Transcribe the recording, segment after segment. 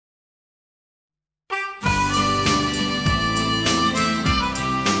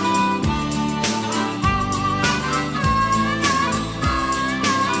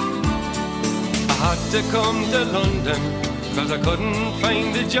to come to London, cause I couldn't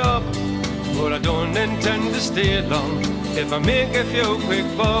find a job. But I don't intend to stay long if I make a few quick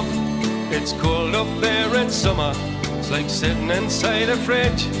bob. It's cold up there in summer, it's like sitting inside a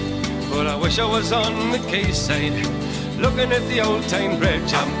fridge. But I wish I was on the quayside, looking at the old town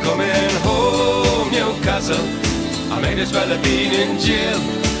bridge. I'm coming home, Newcastle, I might as well have been in jail.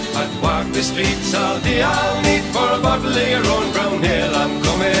 I'd walk the streets all day, I'll need for a bottle of your own brown ale. I'm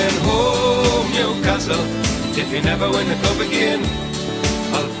coming home, Newcastle, if you never win the cup again.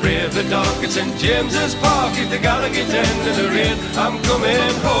 I'll brave the dark at St James's Park if the Gallagher end in the rain. I'm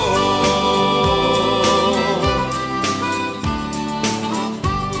coming home.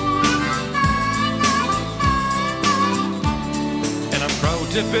 And I'm proud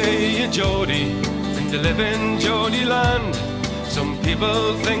to be a Geordie and to live in Geordie land. Some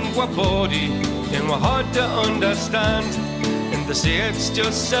people think we're bawdy and we're hard to understand, and they say it's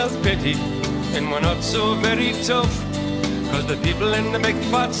just self-pity and we're not so very tough, cause the people in the big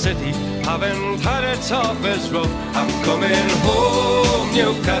fat city haven't had it half as rough. I'm coming home,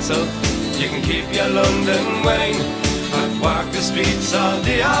 Newcastle, you can keep your London wine. I'd walk the streets all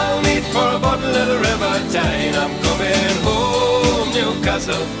day, I'll need for a bottle of the River Tyne. I'm coming home,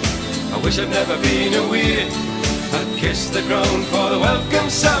 Newcastle, I wish I'd never been away. I'd kiss the ground for the welcome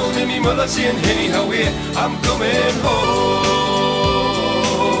sound of me mother saying, hey, how are you? I'm coming home.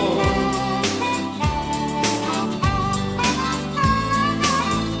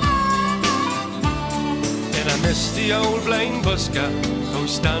 And I miss the old blind busker who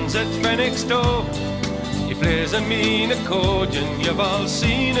stands at Fenwick's door. He plays a mean accordion, you've all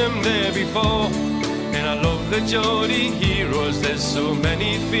seen him there before. And I love the Geordie heroes, there's so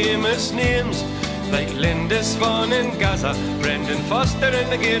many famous names, like Lindisfarne and Gaza, Brendan Foster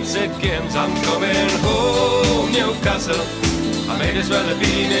and the Gateshead Games. I'm coming home, Newcastle, I might as well have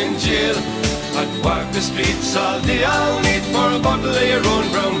been in jail. I'd walk the streets all day, I'll need for a bottle of your own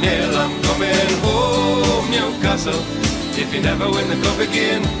brown ale. I'm coming home, Newcastle, if you never win the cup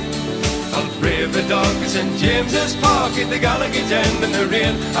again. I'll brave the dark at St James's Park at the Gallagher end in the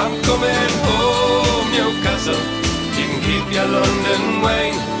rain. I'm coming home, Newcastle, you can keep your London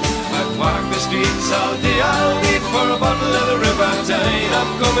wine. I'd walk the streets all day, I'll need for a bottle of the River Tyne.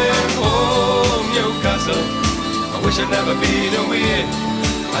 I'm coming home, Newcastle, I wish I'd never been away.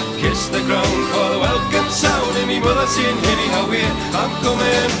 I'd kiss the ground for the welcome sound of me mother saying, hey, how are you? I'm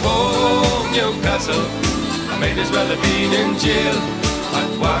coming home, Newcastle, I might as well have been in jail.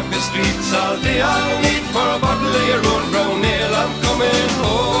 I'd walk the streets all day, I'll need for a bottle of your own brown ale. I'm coming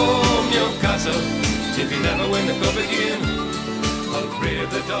home, Newcastle, if you never win the cup again. I'll brave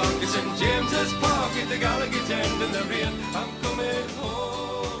the dark at St James's Park at the Gallagher end in the rain. I'm coming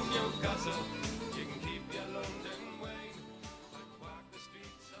home, Newcastle, you can keep your London wine. I'd walk the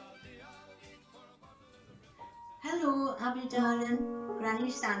streets all day, I'll need for a bottle of the River. Hello, Abby darling,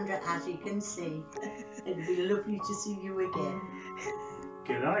 Granny Sandra, as you can see. It'd be lovely to see you again.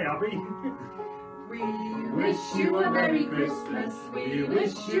 G'day, Abby. We wish you a Merry Christmas, we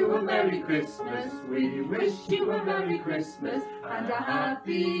wish you a Merry Christmas, we wish you a Merry Christmas and a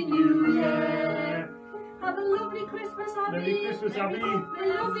Happy New Year. Have a lovely Christmas, Abby. Merry Christmas, Abby.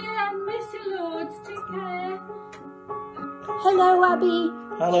 We love you and miss you loads. Take care. Hello, Abby.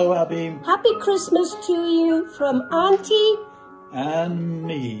 Hello, Abby. Happy Christmas to you from Auntie And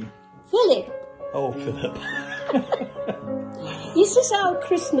me. Philip. Oh, Philip. This is our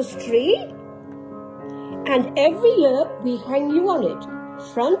Christmas tree, and every year we hang you on it,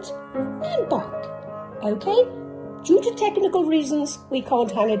 front and back. Okay? Due to technical reasons, we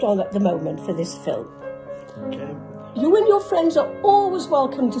can't hang it on at the moment for this film. Okay. You and your friends are always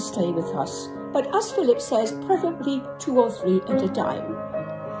welcome to stay with us, but as Philip says, preferably 2 or 3 at a time.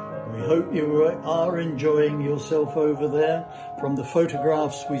 We hope you are enjoying yourself over there. From the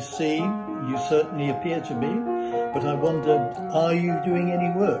photographs we see, you certainly appear to be. But I wonder, are you doing any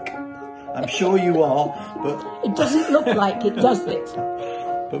work? I'm sure you are, but... It doesn't look like it, does it?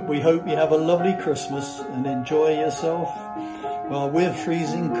 But we hope you have a lovely Christmas and enjoy yourself. While we're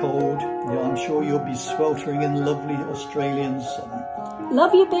freezing cold, I'm sure you'll be sweltering in lovely Australian sun.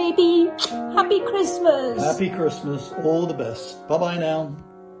 Love you, baby. Happy Christmas. Happy Christmas. All the best. Bye-bye now.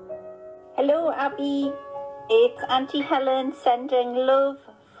 Hello, Abby. It's Auntie Helen sending love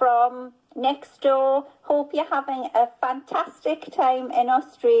from next door. Hope you're having a fantastic time in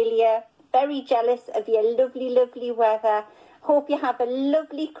Australia. Very jealous of your lovely, lovely weather. Hope you have a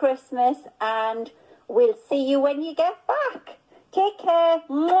lovely Christmas and we'll see you when you get back. Take care.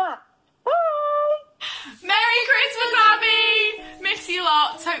 Mwah. Bye. Merry Christmas, Abby! Miss you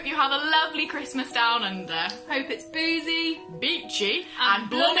lots. Hope you have a lovely Christmas down under. Hope it's boozy, beachy and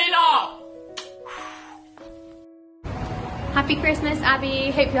blooming hot. Happy Christmas,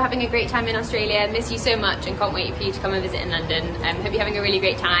 Abby. Hope you're having a great time in Australia. Miss you so much and can't wait for you to come and visit in London. Hope you're having a really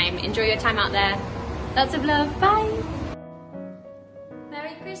great time. Enjoy your time out there. Lots of love. Bye.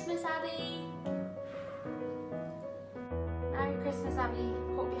 Merry Christmas, Abby. Merry Christmas, Abby.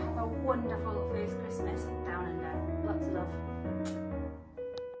 Hope you have a wonderful first Christmas down under. Lots of love.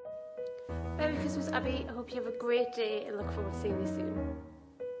 Merry Christmas, Abby. I hope you have a great day and look forward to seeing you soon.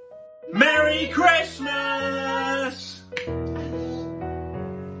 Merry Christmas!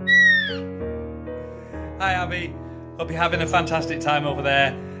 Hi Abby, hope you're having a fantastic time over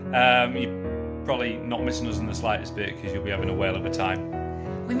there. You're probably not missing us in the slightest bit because you'll be having a whale of a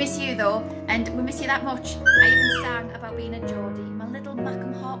time. We miss you though, and we miss you that much. I even sang about being a Geordie. My little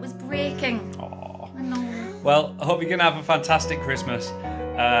Mackham heart was breaking. Aww. I know. Well, I hope you're going to have a fantastic Christmas.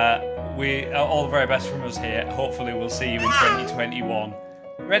 We are all the very best from us here. Hopefully we'll see you in 2021.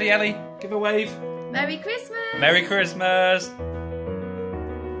 Ready, Ellie? Give a wave. Merry Christmas! Merry Christmas!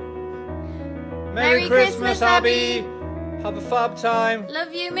 Merry Christmas, Abby! Have a fab time.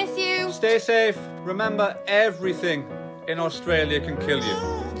 Love you, miss you. Stay safe. Remember, everything in Australia can kill you.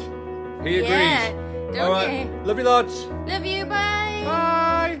 He agrees. Yeah, don't All right. you? Love you lots. Love you, bye.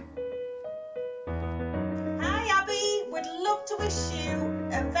 Bye. Hi, Abby. Would love to wish you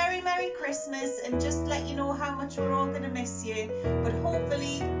a very Merry Christmas and just let you know how much we're all going to miss you. But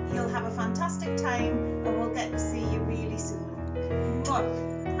hopefully you'll have a fantastic time and we'll get to see you really soon.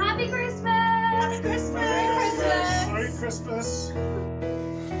 Happy Christmas! Happy Christmas! Merry Christmas!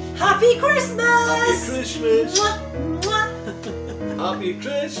 Happy Christmas! Happy Christmas! Mwah, mwah. Happy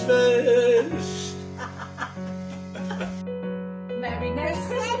Christmas! Merry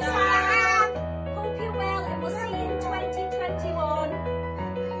Christmas! Hope you're well and we'll see you in 2021.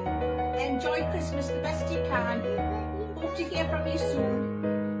 Enjoy Christmas the best you can. Hope to hear from you soon.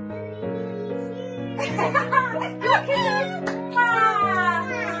 Look at us!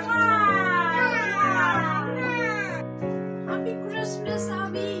 Happy Christmas,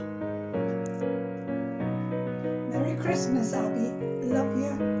 Abby! Merry Christmas, Abby. Love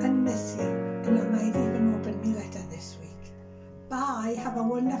you and miss you. And I might even open my letter this week. Bye. Have a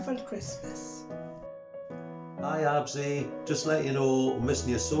wonderful Christmas. Hi Absy, just let you know I'm missing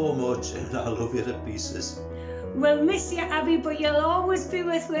you so much and I love you to pieces. We'll miss you, Abby, but you'll always be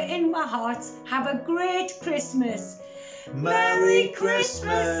with us in my hearts. Have a great Christmas. Merry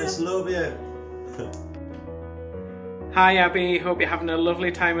Christmas! Love you! Hi Abby, hope you're having a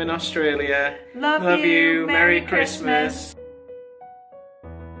lovely time in Australia. Love you. Merry Christmas.